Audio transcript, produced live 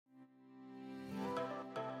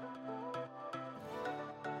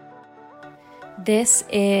This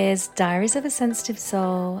is Diaries of a Sensitive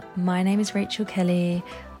Soul. My name is Rachel Kelly.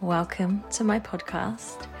 Welcome to my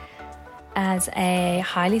podcast. As a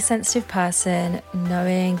highly sensitive person,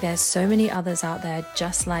 knowing there's so many others out there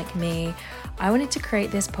just like me, I wanted to create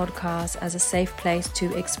this podcast as a safe place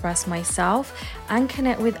to express myself and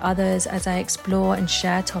connect with others as I explore and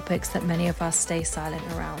share topics that many of us stay silent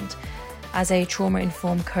around. As a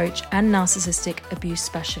trauma-informed coach and narcissistic abuse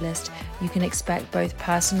specialist, you can expect both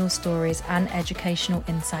personal stories and educational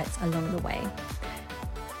insights along the way.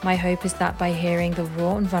 My hope is that by hearing the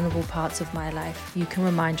raw and vulnerable parts of my life, you can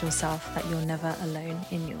remind yourself that you're never alone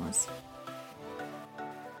in yours.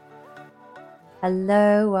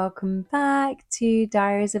 Hello, welcome back to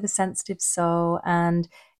Diaries of a Sensitive Soul. And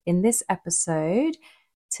in this episode,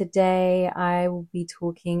 today I will be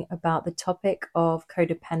talking about the topic of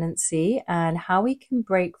codependency and how we can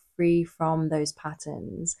break free from those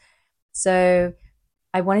patterns. So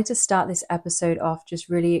I wanted to start this episode off just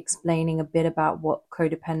really explaining a bit about what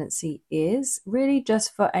codependency is, really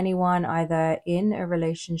just for anyone either in a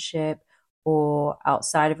relationship or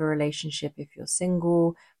outside of a relationship. If you're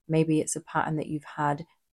single, maybe it's a pattern that you've had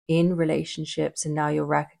in relationships and now you're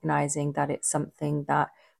recognizing that it's something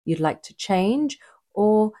that you'd like to change,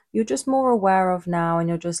 or you're just more aware of now and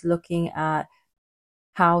you're just looking at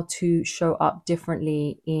how to show up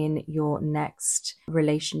differently in your next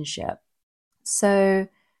relationship. So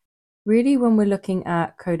really, when we're looking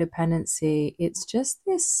at codependency, it's just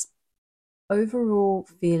this overall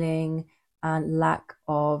feeling and lack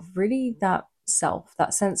of really that self,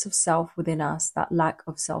 that sense of self within us, that lack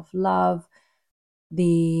of self-love,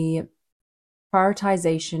 the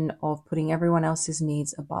prioritization of putting everyone else's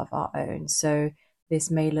needs above our own. So this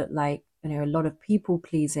may look like, a lot of people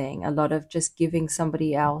pleasing, a lot of just giving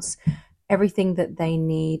somebody else everything that they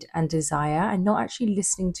need and desire and not actually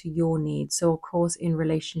listening to your needs. So of course, in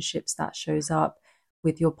relationships that shows up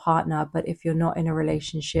with your partner, but if you're not in a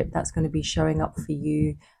relationship, that's going to be showing up for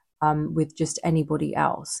you with just anybody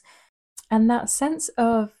else. And that sense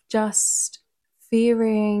of just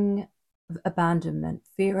fearing abandonment,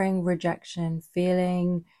 fearing rejection,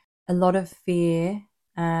 feeling a lot of fear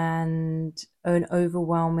and an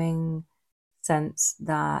overwhelming sense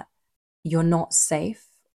that you're not safe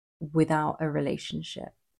without a relationship,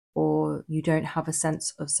 or you don't have a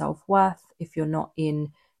sense of self-worth if you're not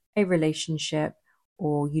in a relationship,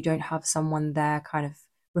 or you don't have someone there kind of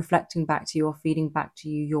reflecting back to you or feeding back to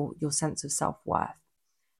you your sense of self-worth.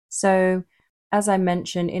 So as I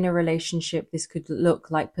mentioned, in a relationship, this could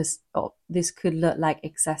look like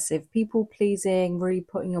excessive people pleasing, really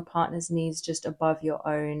putting your partner's needs just above your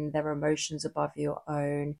own, their emotions above your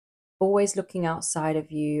own, always looking outside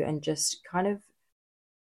of you and just kind of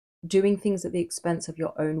doing things at the expense of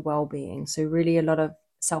your own well-being. So really a lot of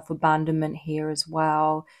self-abandonment here as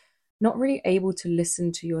well, not really able to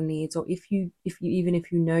listen to your needs, or if you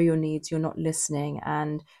know your needs, you're not listening.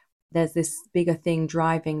 And there's this bigger thing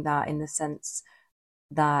driving that, in the sense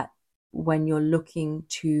that when you're looking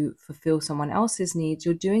to fulfill someone else's needs,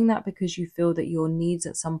 you're doing that because you feel that your needs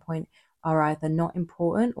at some point are either not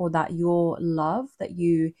important, or that your love that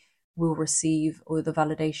you will receive, or the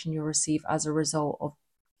validation you'll receive as a result of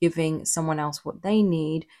giving someone else what they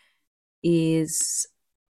need, is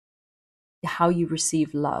how you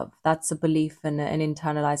receive love. That's a belief and an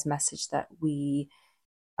internalized message that we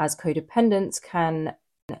as codependents can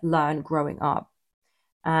learn growing up.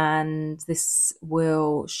 And this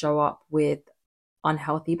will show up with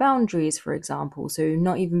unhealthy boundaries, for example. So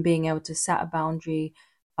not even being able to set a boundary,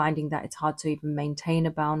 finding that it's hard to even maintain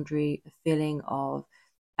a boundary, a feeling of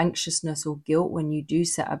anxiousness or guilt when you do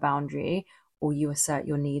set a boundary or you assert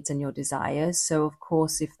your needs and your desires. So of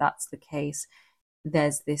course, if that's the case,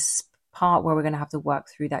 there's this part where we're going to have to work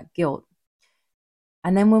through that guilt.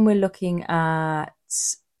 And then when we're looking at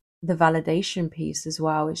the validation piece as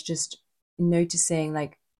well, it's just noticing,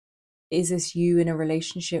 like, is this you in a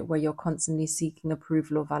relationship where you're constantly seeking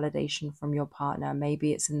approval or validation from your partner?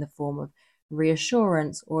 Maybe it's in the form of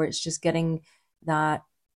reassurance, or it's just getting that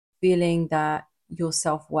feeling that your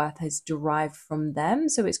self-worth is derived from them.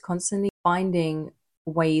 So it's constantly finding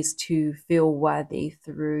ways to feel worthy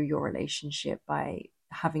through your relationship by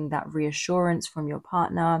having that reassurance from your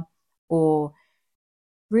partner, or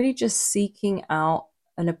really just seeking out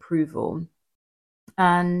an approval.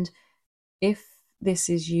 And if this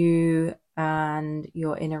is you and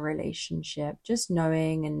you're in a relationship, just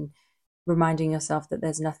knowing and reminding yourself that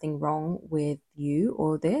there's nothing wrong with you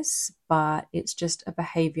or this, but it's just a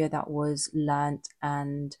behavior that was learnt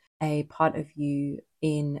and a part of you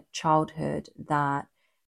in childhood that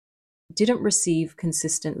didn't receive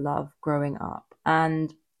consistent love growing up.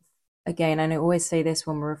 And again, and I always say this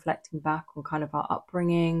when we're reflecting back on kind of our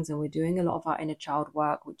upbringings and we're doing a lot of our inner child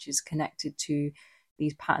work, which is connected to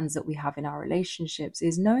these patterns that we have in our relationships,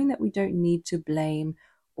 is knowing that we don't need to blame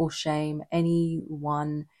or shame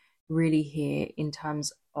anyone really here in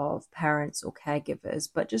terms of parents or caregivers,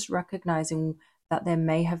 but just recognizing that there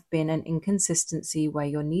may have been an inconsistency where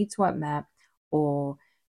your needs weren't met, or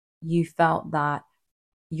you felt that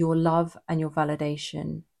your love and your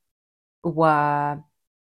validation were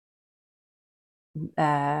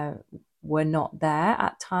uh, were not there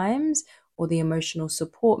at times, or the emotional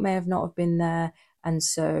support may have not have been there. And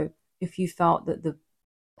so if you felt that the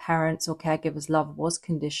parents or caregivers love was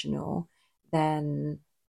conditional, then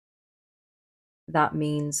that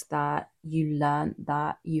means that you learned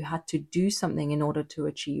that you had to do something in order to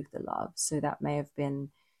achieve the love. So that may have been,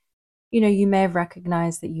 you may have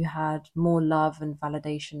recognized that you had more love and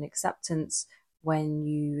validation acceptance when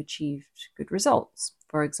you achieved good results.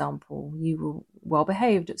 For example, you were well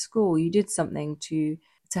behaved at school, you did something to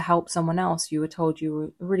help someone else, you were told you were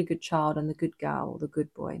a really good child and the good girl or the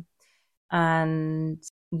good boy. And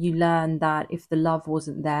you learn that if the love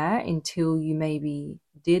wasn't there until you maybe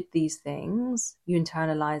did these things, you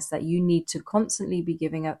internalize that you need to constantly be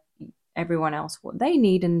giving up everyone else what they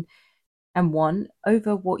need and want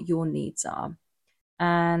over what your needs are.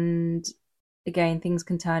 And again, things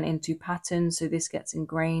can turn into patterns. So this gets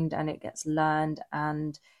ingrained and it gets learned,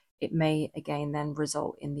 and it may again then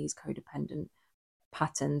result in these codependent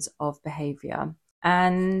patterns of behavior.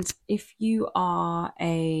 And if you are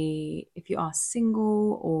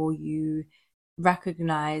single, or you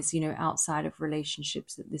recognize, outside of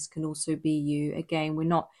relationships, that this can also be you, again,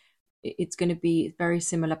 it's going to be very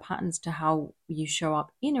similar patterns to how you show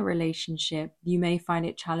up in a relationship. You may find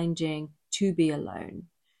it challenging to be alone.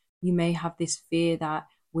 You may have this fear that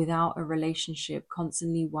without a relationship,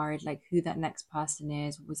 constantly worried like who that next person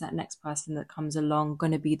is. Was that next person that comes along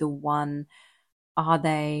going to be the one? Are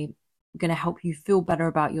they going to help you feel better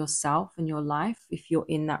about yourself and your life if you're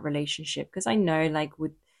in that relationship? Because I know, like,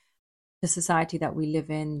 with the society that we live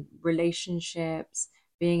in, relationships,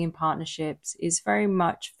 being in partnerships is very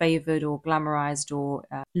much favored or glamorized, or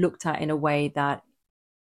looked at in a way that,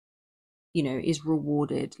 is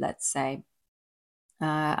rewarded, let's say,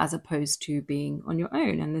 as opposed to being on your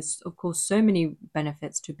own. And there's, of course, so many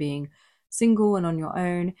benefits to being single and on your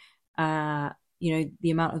own. The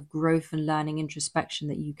amount of growth and learning, introspection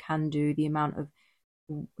that you can do, the amount of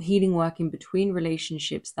healing work in between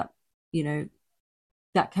relationships that,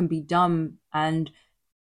 that can be done, and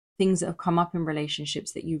things that have come up in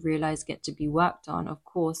relationships that you realize get to be worked on. Of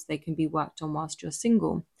course, they can be worked on whilst you're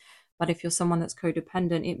single. But if you're someone that's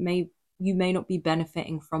codependent, you may not be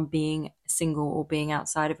benefiting from being single or being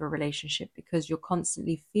outside of a relationship, because you're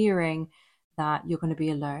constantly fearing that you're going to be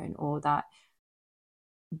alone, or that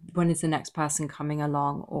when is the next person coming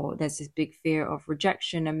along, or there's this big fear of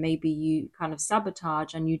rejection, and maybe you kind of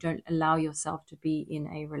sabotage and you don't allow yourself to be in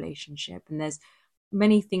a relationship. And there's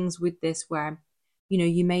many things with this where,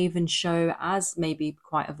 you may even show as maybe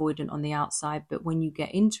quite avoidant on the outside, but when you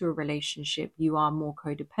get into a relationship, you are more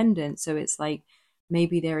codependent. So it's like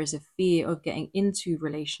maybe there is a fear of getting into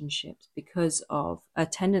relationships because of a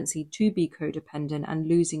tendency to be codependent and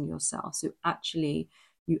losing yourself. So actually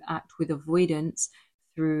you act with avoidance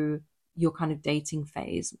through your kind of dating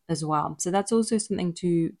phase as well. So that's also something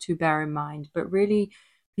to bear in mind. But really,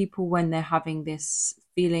 people, when they're having this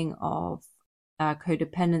feeling of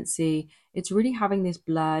codependency, it's really having this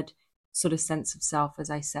blurred sort of sense of self, as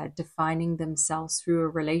I said, defining themselves through a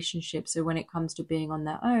relationship. So when it comes to being on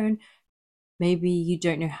their own, maybe you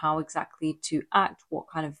don't know how exactly to act, what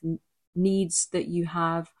kind of needs that you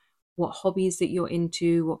have, what hobbies that you're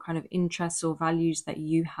into, what kind of interests or values that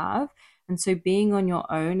you have. And so being on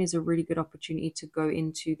your own is a really good opportunity to go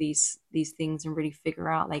into these things and really figure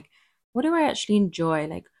out, like, what do I actually enjoy?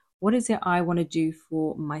 Like, what is it I want to do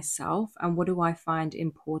for myself, and what do I find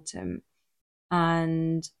important?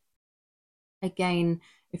 And again,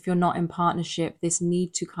 if you're not in partnership, this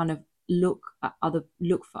need to kind of look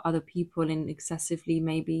for other people and excessively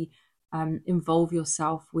maybe involve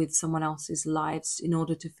yourself with someone else's lives in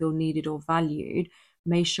order to feel needed or valued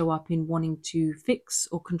may show up in wanting to fix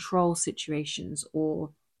or control situations,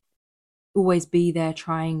 or always be there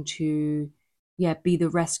trying to be the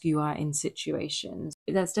rescuer in situations.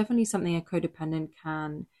 That's definitely something a codependent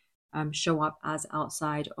can show up as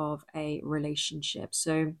outside of a relationship.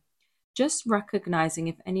 So just recognizing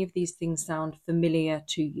if any of these things sound familiar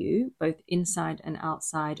to you, both inside and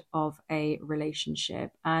outside of a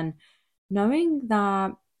relationship, and knowing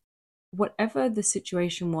that whatever the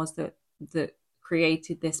situation was that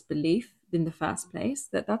created this belief in the first place,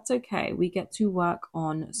 that's okay. We get to work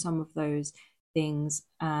on some of those things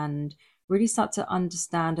and really start to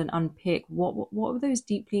understand and unpick what were those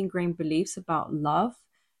deeply ingrained beliefs about love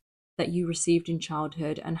that you received in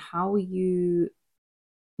childhood, and how are you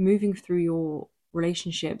moving through your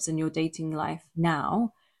relationships and your dating life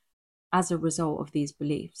now as a result of these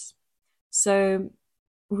beliefs. So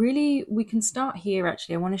really, we can start here.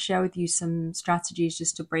 Actually, I want to share with you some strategies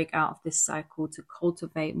just to break out of this cycle, to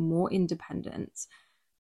cultivate more independence.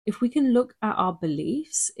 If we can look at our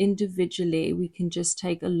beliefs individually, we can just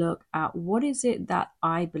take a look at what is it that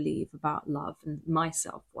I believe about love and my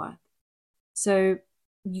self-worth. So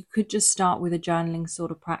you could just start with a journaling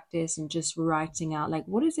sort of practice and just writing out, like,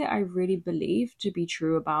 what is it I really believe to be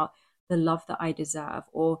true about the love that I deserve?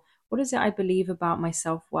 Or what is it I believe about my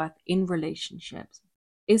self-worth in relationships?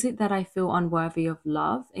 Is it that I feel unworthy of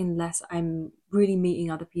love unless I'm really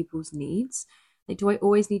meeting other people's needs? Like, do I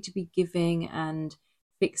always need to be giving and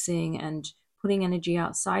fixing and putting energy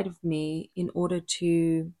outside of me in order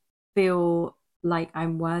to feel like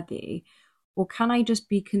I'm worthy? Or can I just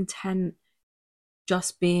be content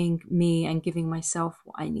just being me and giving myself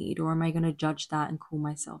what I need? Or am I going to judge that and call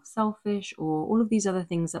myself selfish, or all of these other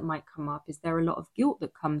things that might come up? Is there a lot of guilt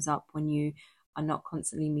that comes up when you are not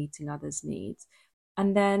constantly meeting others' needs?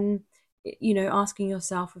 And then, asking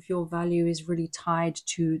yourself if your value is really tied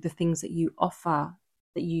to the things that you offer,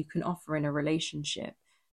 that you can offer in a relationship.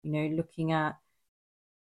 Looking at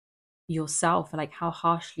yourself, like, how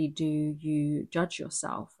harshly do you judge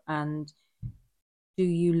yourself, and do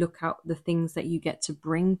you look at the things that you get to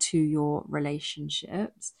bring to your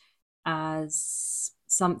relationships as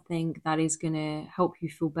something that is going to help you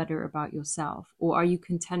feel better about yourself? Or are you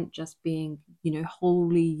content just being,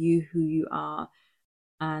 wholly you, who you are,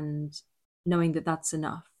 and knowing that that's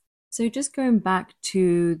enough? So just going back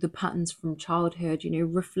to the patterns from childhood,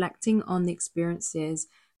 reflecting on the experiences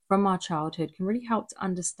from our childhood can really help to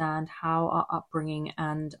understand how our upbringing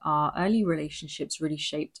and our early relationships really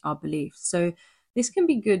shaped our beliefs. So this can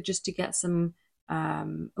be good just to get some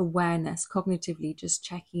awareness cognitively, just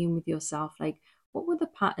checking in with yourself, like, what were the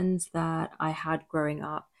patterns that I had growing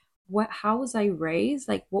up? How was I raised?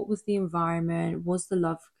 Like, what was the environment? Was the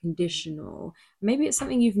love conditional? Maybe it's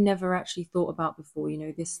something you've never actually thought about before,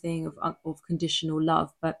 this thing of conditional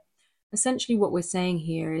love. But essentially what we're saying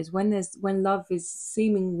here is, when love is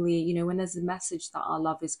seemingly, when there's a message that our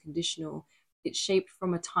love is conditional, it's shaped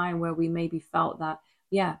from a time where we maybe felt that,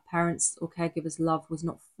 yeah, parents or caregivers' love was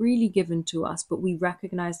not freely given to us, but we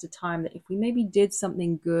recognized a time that if we maybe did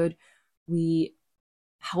something good, we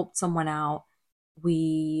helped someone out,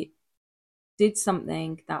 we did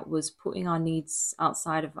something that was putting our needs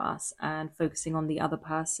outside of us and focusing on the other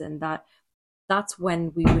person, that's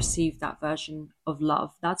when we received that version of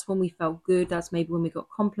love. That's when we felt good. That's maybe when we got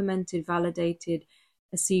complimented, validated,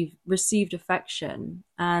 received affection.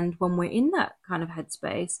 And when we're in that kind of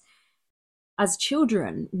headspace, as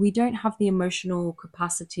children, we don't have the emotional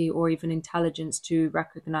capacity or even intelligence to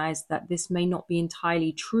recognize that this may not be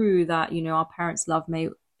entirely true, that, our parents' love may,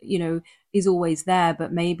 is always there,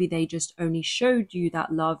 but maybe they just only showed you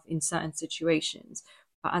that love in certain situations.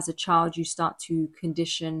 But as a child, you start to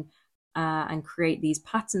condition and create these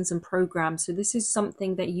patterns and programs. So this is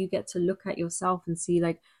something that you get to look at yourself and see,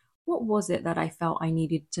 like, what was it that I felt I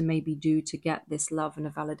needed to maybe do to get this love and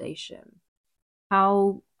a validation?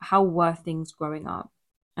 How were things growing up?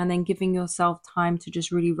 And then giving yourself time to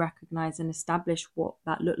just really recognize and establish what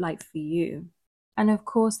that looked like for you. And of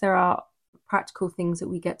course, there are practical things that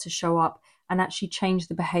we get to show up and actually change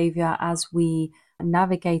the behavior as we are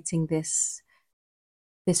navigating this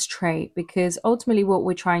trait, because ultimately what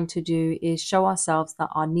we're trying to do is show ourselves that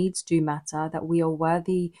our needs do matter, that we are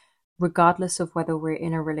worthy regardless of whether we're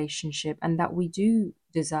in a relationship, and that we do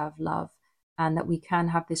deserve love, and that we can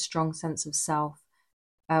have this strong sense of self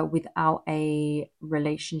without a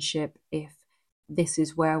relationship, if this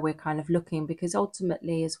is where we're kind of looking. Because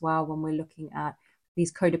ultimately as well, when we're looking at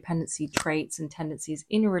these codependency traits and tendencies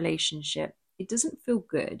in a relationship, it doesn't feel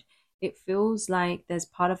good. It feels like there's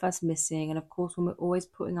part of us missing. And of course, when we're always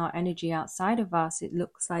putting our energy outside of us, it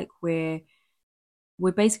looks like we're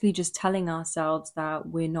basically just telling ourselves that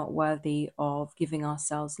we're not worthy of giving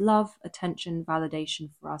ourselves love, attention, validation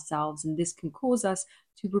for ourselves. And this can cause us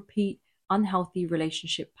to repeat unhealthy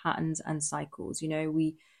relationship patterns and cycles.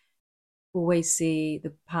 We always see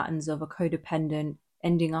the patterns of a codependent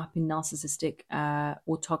ending up in narcissistic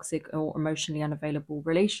or toxic or emotionally unavailable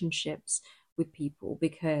relationships with people,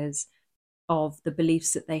 because of the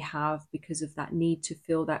beliefs that they have, because of that need to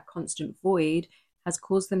fill that constant void, has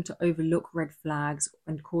caused them to overlook red flags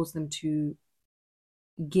and cause them to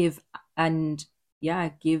give and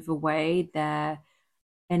give away their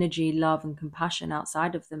energy, love, and compassion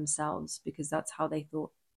outside of themselves because that's how they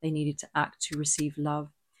thought they needed to act to receive love.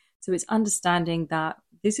 So it's understanding that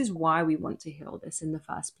this is why we want to heal this in the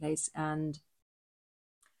first place. And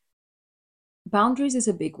boundaries is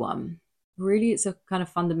a big one. Really, it's a kind of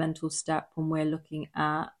fundamental step when we're looking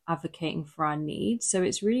at advocating for our needs. So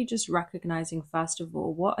it's really just recognizing, first of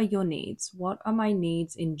all, what are your needs? What are my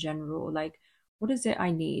needs in general? Like, what is it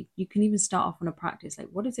I need? You can even start off on a practice. Like,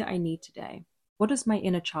 what is it I need today? What does my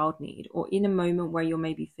inner child need? Or in a moment where you're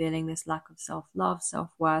maybe feeling this lack of self-love,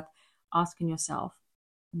 self-worth, asking yourself,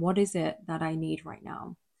 what is it that I need right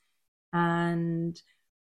now? And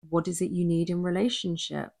what is it you need in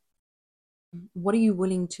relationship? What are you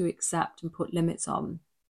willing to accept and put limits on?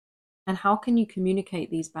 And how can you communicate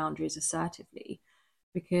these boundaries assertively?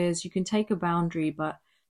 Because you can take a boundary, but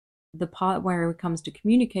the part where it comes to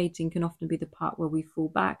communicating can often be the part where we fall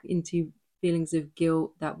back into feelings of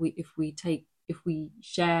guilt that if we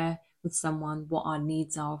share with someone what our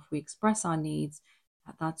needs are, if we express our needs,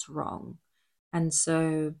 that's wrong. And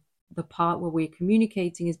so the part where we're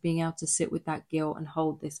communicating is being able to sit with that guilt and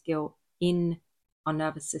hold this guilt in our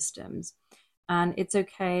nervous systems. And it's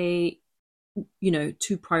okay,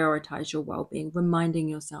 to prioritize your well-being, reminding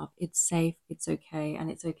yourself it's safe, it's okay, and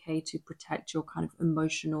it's okay to protect your kind of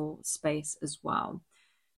emotional space as well.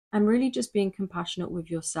 And really just being compassionate with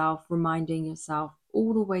yourself, reminding yourself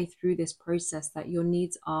all the way through this process that your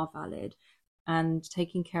needs are valid and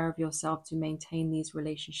taking care of yourself to maintain these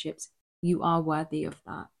relationships. You are worthy of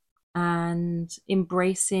that. And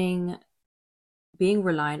embracing being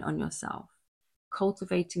reliant on yourself,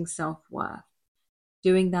 cultivating self-worth,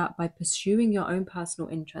 doing that by pursuing your own personal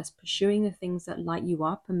interests, pursuing the things that light you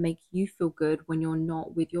up and make you feel good when you're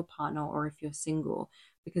not with your partner or if you're single,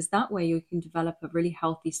 because that way you can develop a really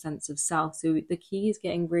healthy sense of self. So the key is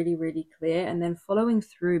getting really, really clear and then following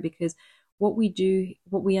through, because what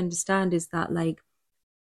we understand is that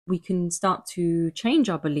we can start to change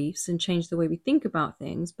our beliefs and change the way we think about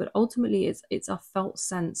things, but ultimately it's our felt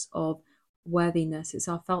sense of worthiness, it's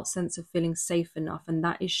our felt sense of feeling safe enough, and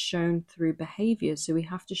that is shown through behavior. So we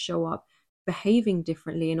have to show up behaving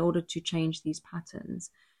differently in order to change these patterns,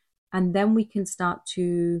 and then we can start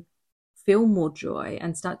to feel more joy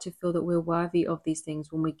and start to feel that we're worthy of these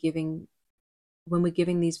things. When we're giving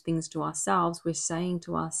these things to ourselves, we're saying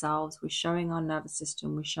to ourselves, we're showing our nervous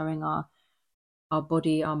system, we're showing our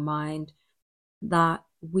body, our mind, that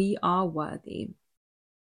we are worthy,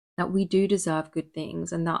 that we do deserve good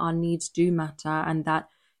things, and that our needs do matter, and that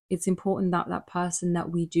it's important that that person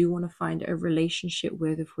that we do want to find a relationship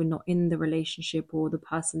with, if we're not in the relationship, or the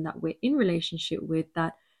person that we're in relationship with,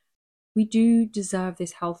 that we do deserve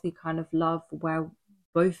this healthy kind of love where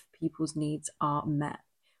both people's needs are met,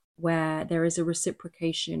 where there is a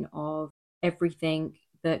reciprocation of everything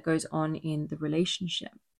that goes on in the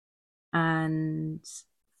relationship, and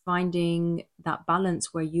finding that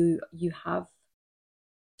balance where you have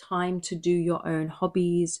time to do your own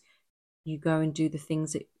hobbies, you go and do the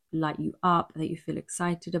things that light you up, that you feel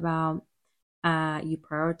excited about, you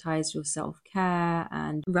prioritize your self-care,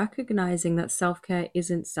 and recognizing that self-care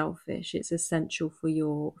isn't selfish, it's essential for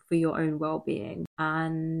your own well-being,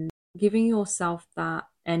 and giving yourself that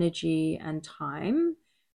energy and time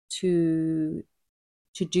to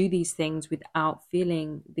do these things without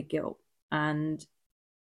feeling the guilt. And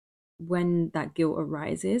when that guilt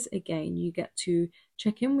arises, again, you get to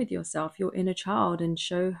check in with yourself, your inner child, and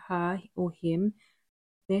show her or him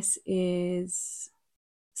this is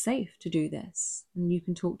safe to do this. And you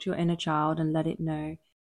can talk to your inner child and let it know.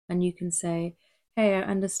 And you can say, hey, I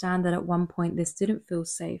understand that at one point this didn't feel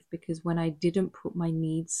safe because when I didn't put my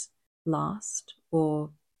needs last,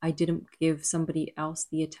 or I didn't give somebody else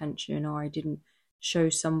the attention, or I didn't show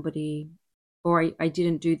somebody, or I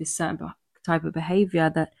didn't do this certain type of behavior,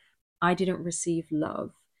 that I didn't receive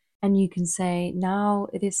love. And you can say, now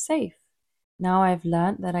it is safe. Now I've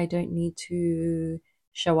learned that I don't need to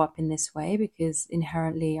show up in this way because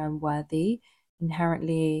inherently I'm worthy.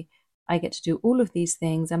 Inherently, I get to do all of these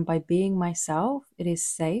things. And by being myself, it is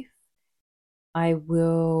safe. I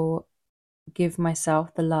will give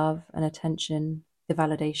myself the love and attention, the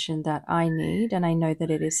validation that I need. And I know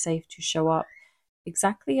that it is safe to show up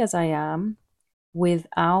exactly as I am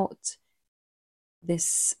without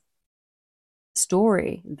this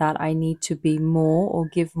story that I need to be more or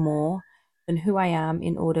give more than who I am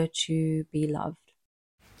in order to be loved.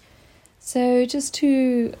 So just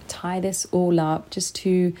to tie this all up, just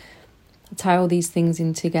to tie all these things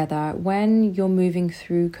in together, when you're moving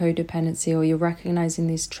through codependency or you're recognizing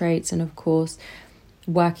these traits, and of course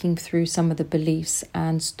working through some of the beliefs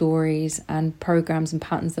and stories and programs and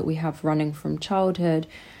patterns that we have running from childhood,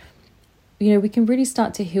 we can really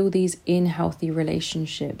start to heal these in healthy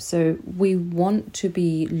relationships. So we want to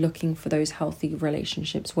be looking for those healthy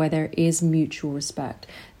relationships where there is mutual respect.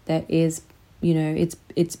 There is,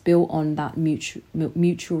 it's built on that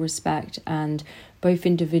mutual respect, and both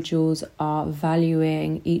individuals are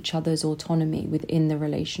valuing each other's autonomy within the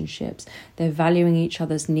relationships. They're valuing each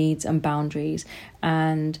other's needs and boundaries,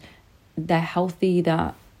 and they're healthy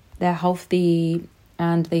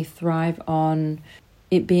and they thrive on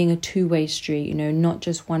it being a two-way street, not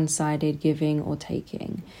just one-sided giving or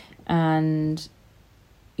taking, and,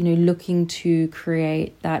 looking to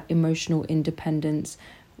create that emotional independence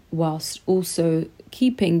whilst also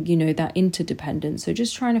keeping, that interdependence. So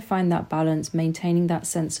just trying to find that balance, maintaining that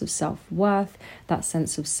sense of self-worth, that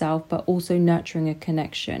sense of self, but also nurturing a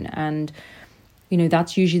connection. And,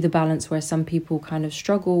 that's usually the balance where some people kind of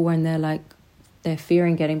struggle when they're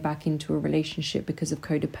fearing getting back into a relationship because of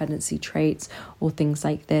codependency traits or things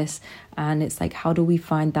like this. And it's like, how do we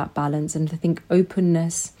find that balance? And I think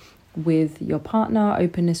openness with your partner,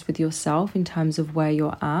 openness with yourself in terms of where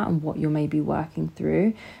you're at and what you're maybe working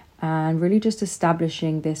through, and really just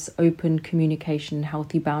establishing this open communication and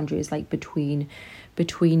healthy boundaries between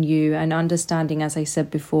you, and understanding, as I said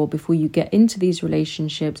before you get into these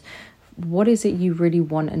relationships, what is it you really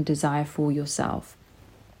want and desire for yourself.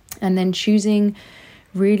 And then choosing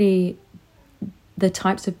really the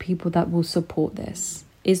types of people that will support this.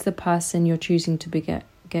 Is the person you're choosing to get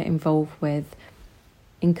involved with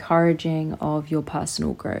encouraging of your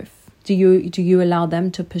personal growth? Do you allow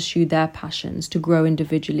them to pursue their passions, to grow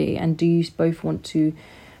individually? And are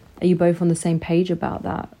you both on the same page about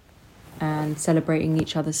that and celebrating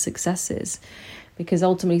each other's successes? Because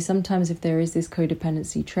ultimately, sometimes if there is this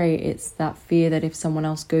codependency trait, it's that fear that if someone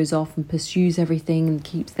else goes off and pursues everything and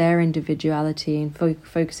keeps their individuality and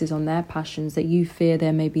focuses on their passions, that you fear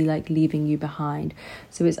they're maybe leaving you behind.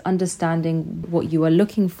 So it's understanding what you are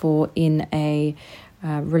looking for in a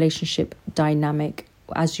relationship dynamic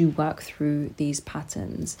as you work through these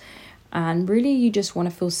patterns. And really, you just want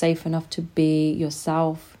to feel safe enough to be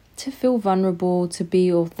yourself, to feel vulnerable, to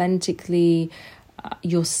be authentically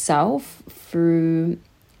yourself through,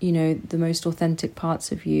 the most authentic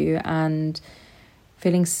parts of you, and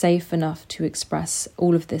feeling safe enough to express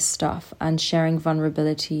all of this stuff and sharing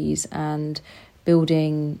vulnerabilities and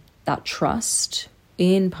building that trust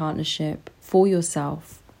in partnership for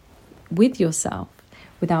yourself, with yourself,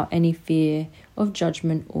 without any fear of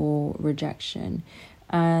judgment or rejection.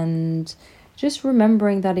 And just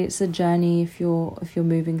remembering that it's a journey if you're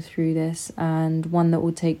moving through this, and one that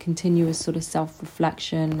will take continuous sort of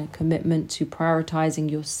self-reflection, a commitment to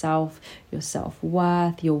prioritizing yourself, your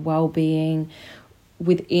self-worth, your well-being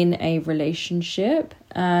within a relationship,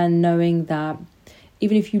 and knowing that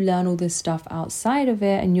even if you learn all this stuff outside of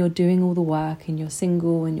it and you're doing all the work and you're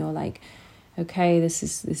single and you're like, okay, this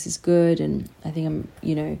is good, and I think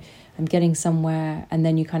I'm getting somewhere, and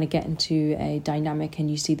then you kind of get into a dynamic and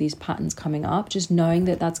you see these patterns coming up, just knowing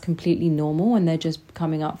that that's completely normal and they're just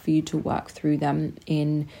coming up for you to work through them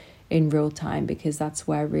in real time, because that's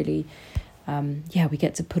where really we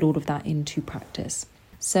get to put all of that into practice.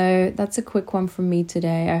 So that's a quick one from me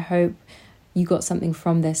today. I hope you got something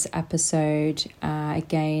from this episode.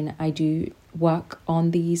 Again, I do work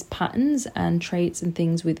on these patterns and traits and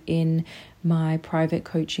things within my private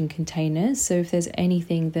coaching containers. So if there's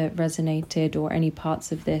anything that resonated or any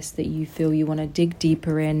parts of this that you feel you want to dig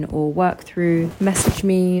deeper in or work through, message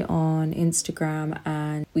me on Instagram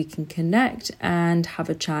and we can connect and have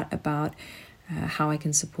a chat about how I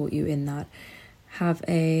can support you in that. Have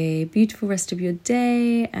a beautiful rest of your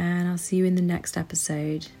day, and I'll see you in the next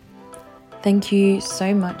episode. Thank you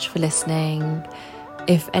so much for listening.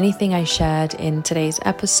 If anything I shared in today's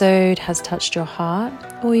episode has touched your heart,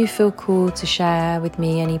 or you feel called to share with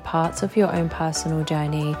me any parts of your own personal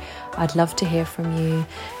journey, I'd love to hear from you.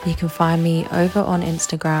 You can find me over on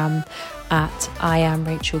Instagram at I am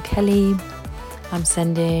Rachel Kelly. I'm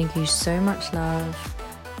sending you so much love,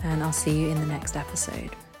 and I'll see you in the next episode.